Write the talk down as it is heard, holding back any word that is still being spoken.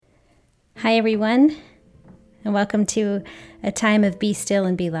Hi, everyone, and welcome to a time of Be Still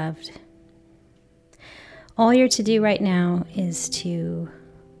and Be Loved. All you're to do right now is to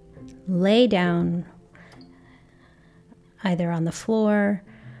lay down either on the floor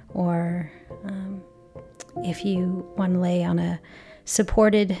or if you want to lay on a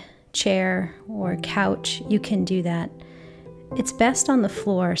supported chair or couch, you can do that. It's best on the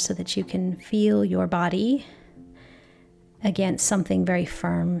floor so that you can feel your body against something very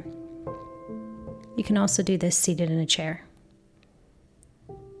firm. You can also do this seated in a chair.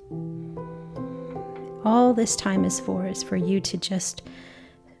 All this time is for you to just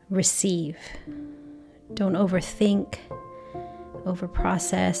receive. Don't overthink,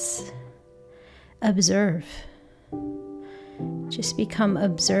 overprocess. Observe. Just become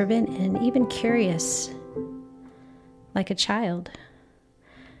observant and even curious, like a child,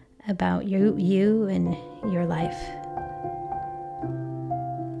 about you and your life.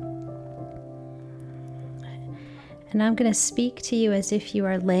 And I'm going to speak to you as if you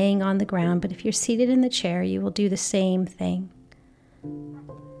are laying on the ground, but if you're seated in the chair, you will do the same thing.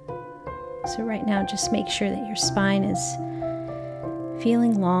 So right now, just make sure that your spine is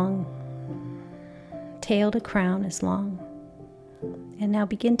feeling long. Tail to crown is long. And now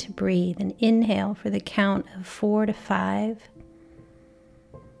begin to breathe and inhale for the count of 4 to 5.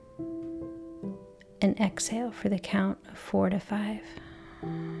 And exhale for the count of 4 to 5.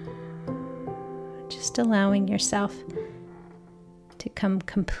 Just allowing yourself to come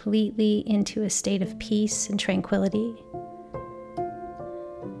completely into a state of peace and tranquility.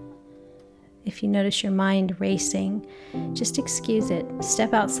 If you notice your mind racing, just excuse it.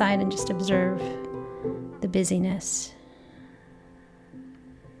 Step outside and just observe the busyness.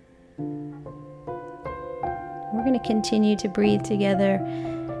 We're going to continue to breathe together.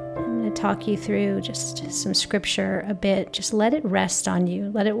 I'm going to talk you through just some scripture a bit. Just let it rest on you.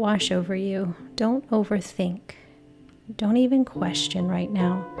 Let it wash over you. Don't overthink. Don't even question right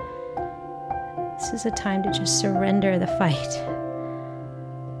now. This is a time to just surrender the fight.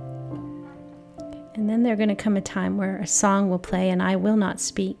 And then there's going to come a time where a song will play and I will not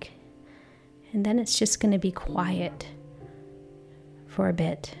speak. And then it's just going to be quiet for a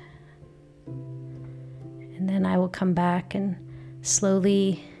bit. And then I will come back and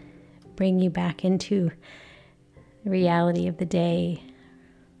slowly bring you back into the reality of the day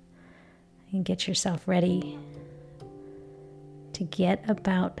and get yourself ready to get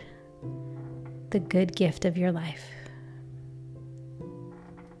about the good gift of your life.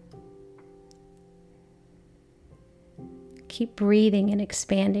 Keep breathing and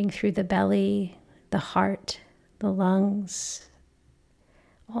expanding through the belly, the heart, the lungs,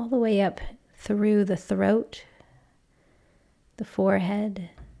 all the way up through the throat, the forehead,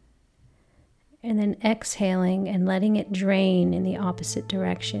 and then exhaling and letting it drain in the opposite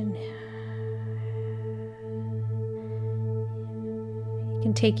direction. You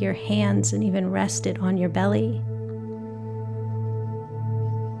can take your hands and even rest it on your belly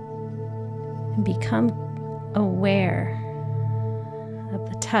and become aware of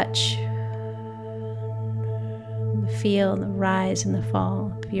the touch, the feel, the rise and the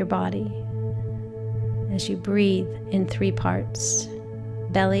fall of your body as you breathe in 3 parts: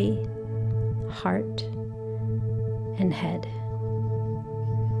 belly, heart, and head.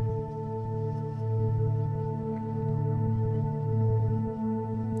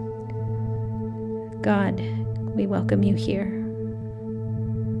 God, we welcome you here.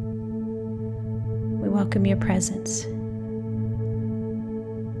 We welcome your presence.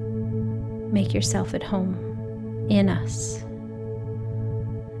 Make yourself at home in us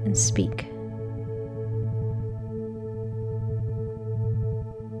and speak.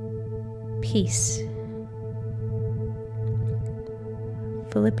 Peace.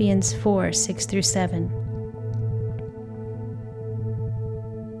 Philippians 4, 6 through 7.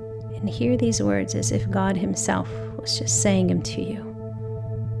 And hear these words as if God himself was just saying them to you,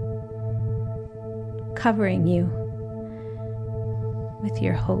 covering you with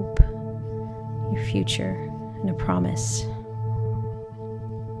your hope, your future, and a promise.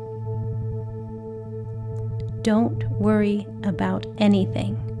 Don't worry about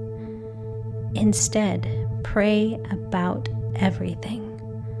anything. Instead, pray about everything.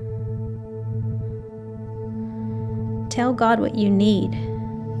 Tell God what you need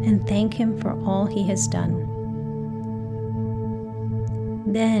and thank Him for all He has done.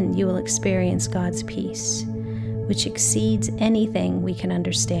 Then you will experience God's peace, which exceeds anything we can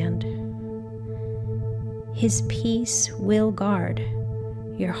understand. His peace will guard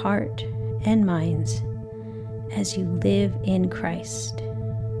your heart and minds as you live in Christ.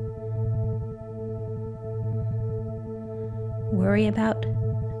 Worry about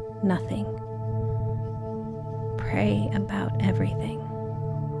nothing. Pray about everything.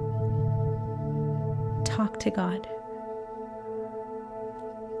 Talk to God.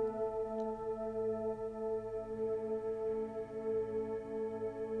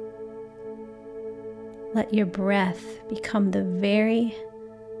 Let your breath become the very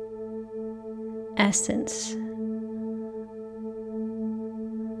essence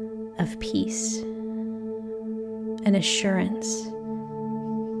of peace and assurance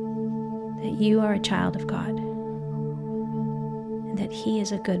that you are a child of God and that He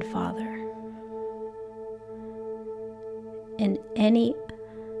is a good Father. And any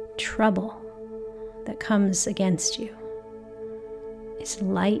trouble that comes against you is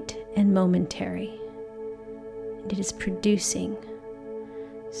light and momentary, and it is producing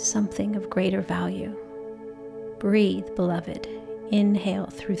something of greater value. Breathe, beloved. Inhale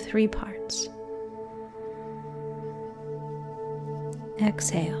through 3 parts.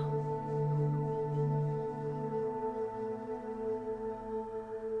 Exhale.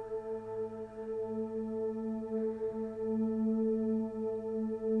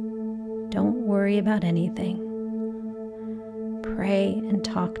 Don't worry about anything. Pray and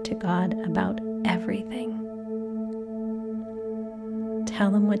talk to God about everything.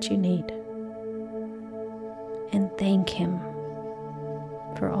 Tell Him what you need and thank Him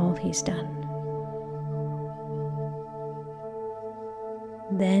for all He's done.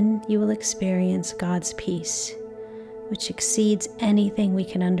 Then you will experience God's peace, which exceeds anything we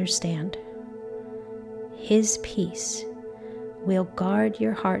can understand. His peace will guard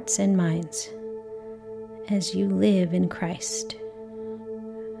your hearts and minds as you live in Christ.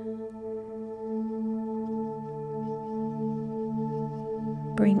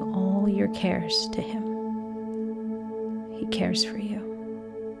 Bring all your cares to Him. He cares for you.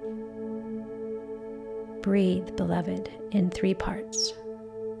 Breathe, beloved, in 3 parts.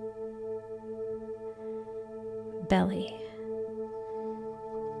 Belly,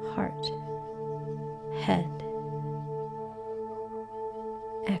 heart, head.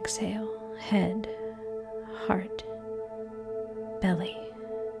 Exhale, head, heart, belly.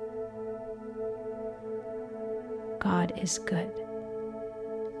 God is good.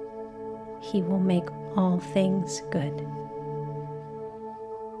 He will make all things good.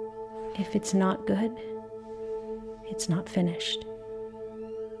 If it's not good, it's not finished.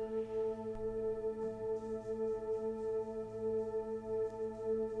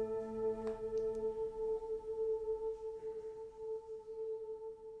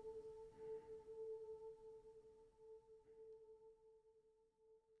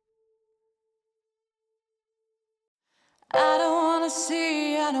 I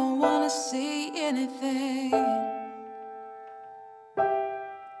don't wanna see anything.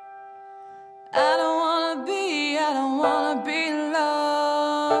 I don't wanna be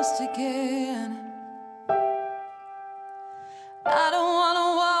lost again. I don't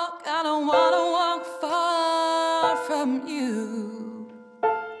wanna walk far from you.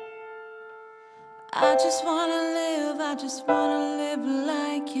 I just wanna live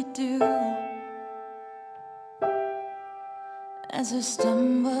like you do. As I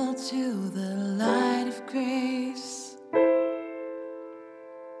stumble to the light of grace,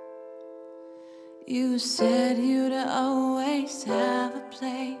 you said you'd always have a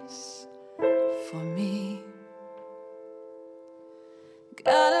place for me.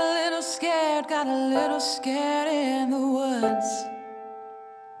 Got a little scared in the woods.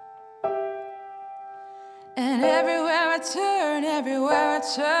 And everywhere I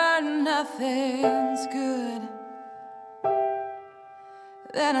turn, nothing's good.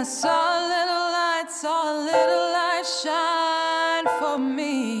 Then I saw a little light shine for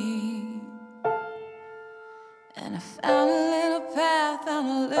me. And I found a little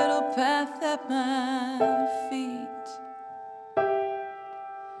path at my feet.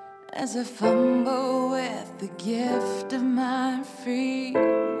 As I fumble with the gift of my free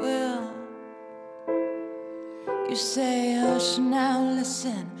will, you say, hush, now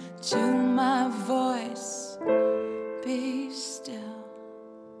listen to my voice. Be still.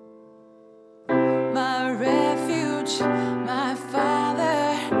 My refuge, my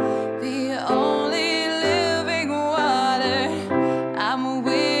Father, the only living water. I'm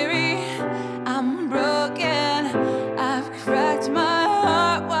weary, I'm broken, I've cracked my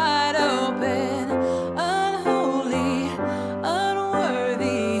heart wide open, unholy,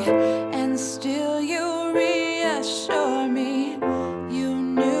 unworthy, and still you reassure me. You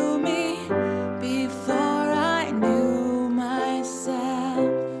knew me before I knew my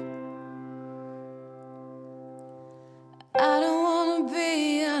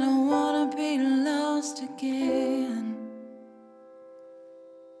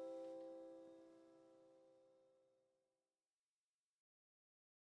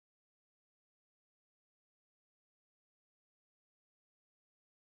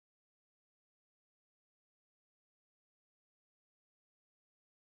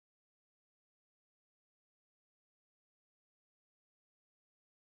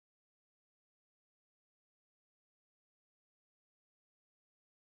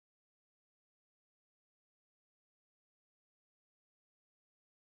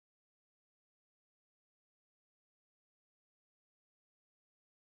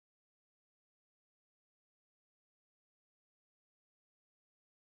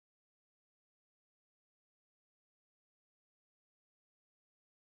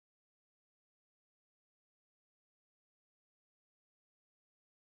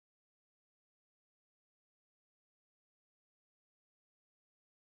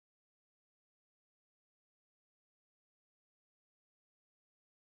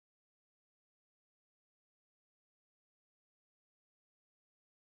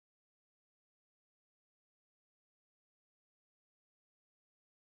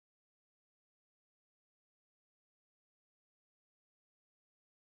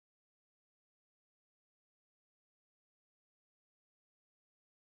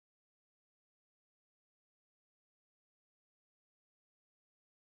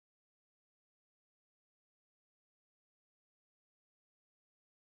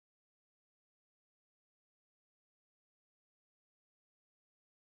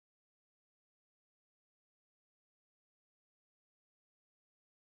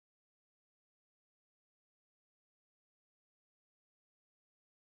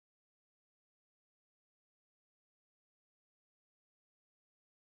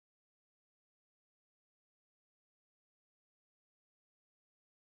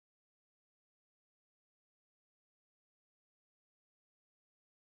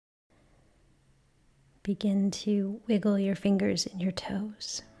Begin to wiggle your fingers and your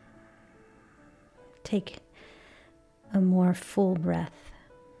toes. Take a more full breath,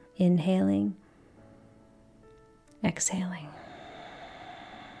 inhaling, exhaling.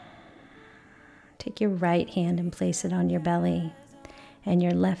 Take your right hand and place it on your belly and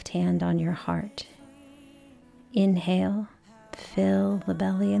your left hand on your heart. Inhale, fill the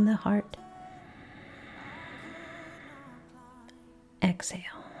belly and the heart. Exhale.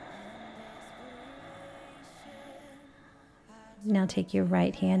 Now take your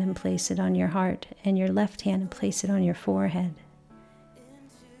right hand and place it on your heart, and your left hand and place it on your forehead.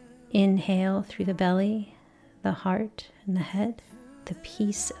 Inhale through the belly, the heart, and the head, the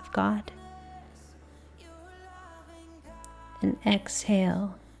peace of God. And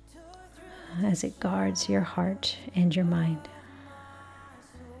exhale as it guards your heart and your mind.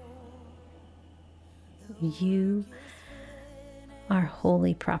 You are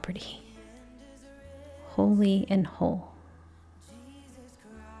holy property, holy and whole.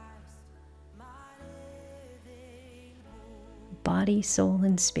 Body, soul,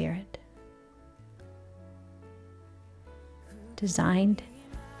 and spirit, designed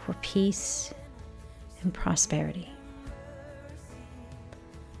for peace and prosperity.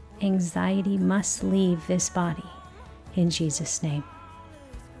 Anxiety must leave this body in Jesus' name.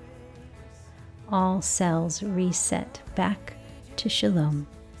 All cells reset back to shalom,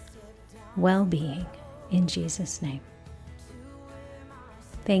 well-being in Jesus' name.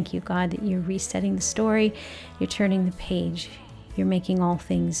 Thank you, God, that you're resetting the story, you're turning the page, you're making all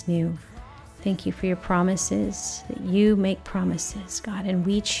things new. Thank you for your promises, that you make promises, God, and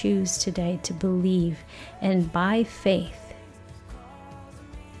we choose today to believe, and by faith,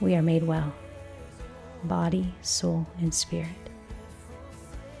 we are made well, body, soul, and spirit.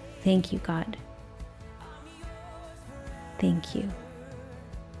 Thank you, God. Thank you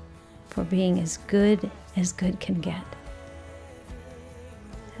for being as good can get.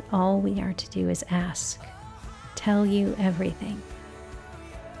 All we are to do is ask, tell you everything,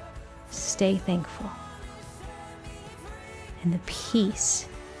 stay thankful, and the peace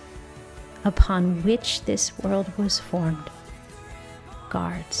upon which this world was formed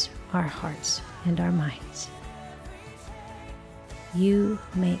guards our hearts and our minds. You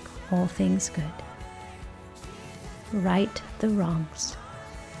make all things good. Right the wrongs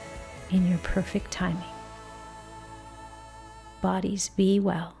in your perfect timing. Bodies be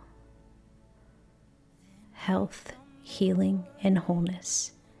well. Health, healing, and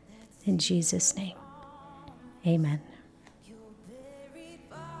wholeness. In Jesus' name, amen.